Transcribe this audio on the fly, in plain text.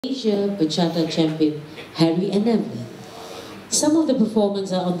Asia Bachata champion Harry and Evelyn. Some of the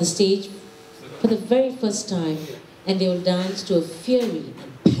performers are on the stage for the very first time and they will dance to a fiery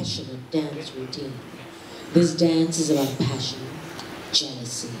and passionate dance routine. This dance is about passion,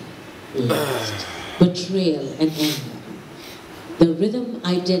 jealousy, lust, betrayal and anger. The rhythm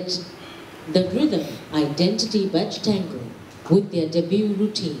identity Bachatango with their debut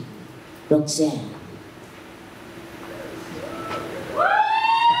routine, Roxanne.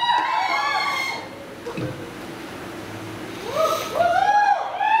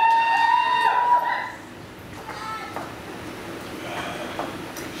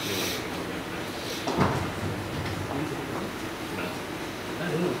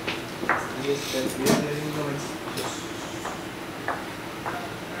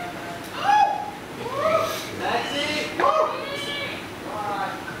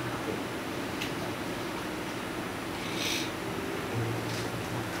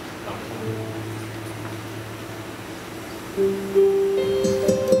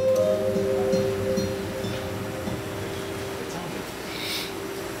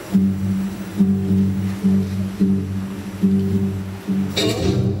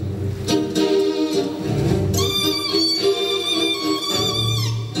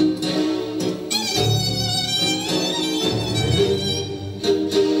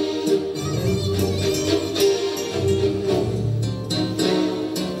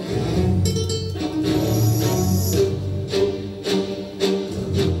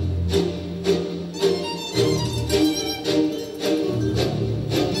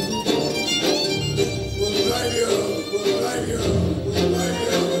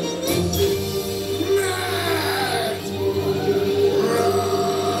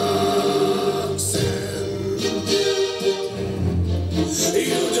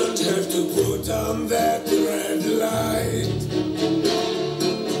 On that red light,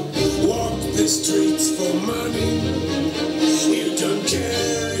 walk the streets for money. You don't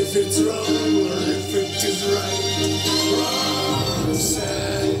care if it's wrong or if it is right.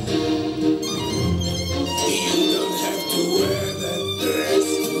 Roxanne, you don't have to wear that dress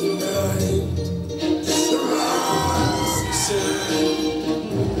tonight. Roxanne,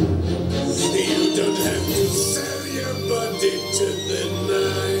 you don't have to sell your body to the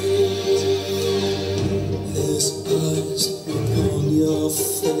night. His eyes upon your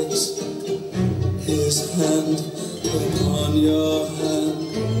face, his hand upon your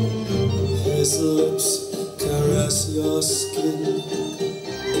hand, his lips caress your skin.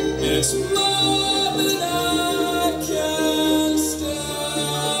 It's more than I can stand.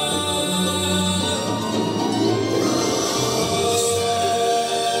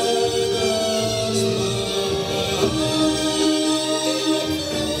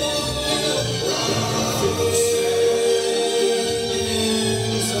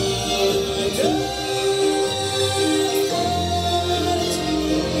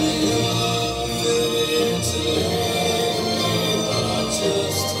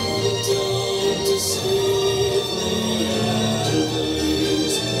 Just don't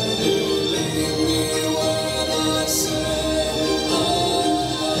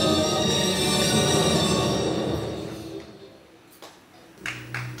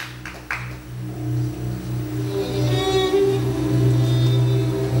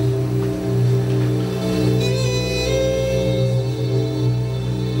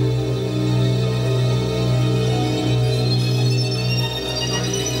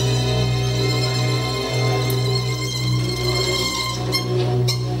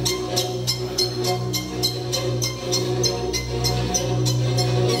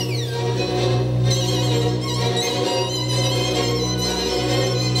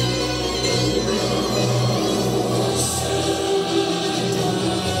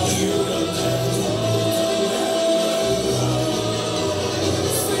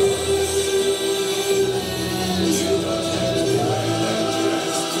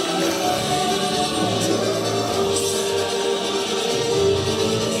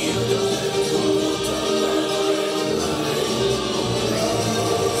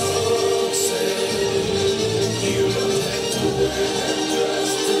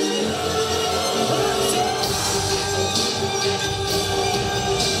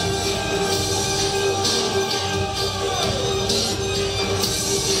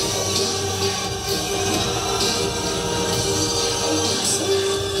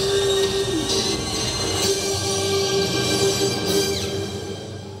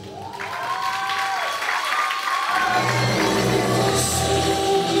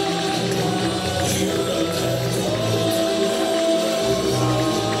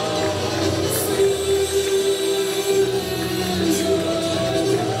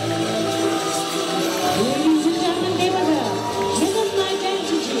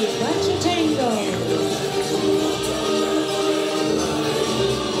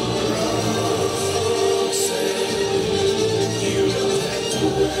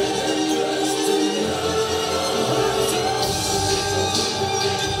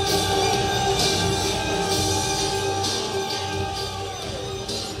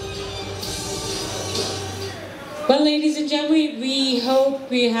Well, ladies and gentlemen, we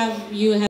hope you have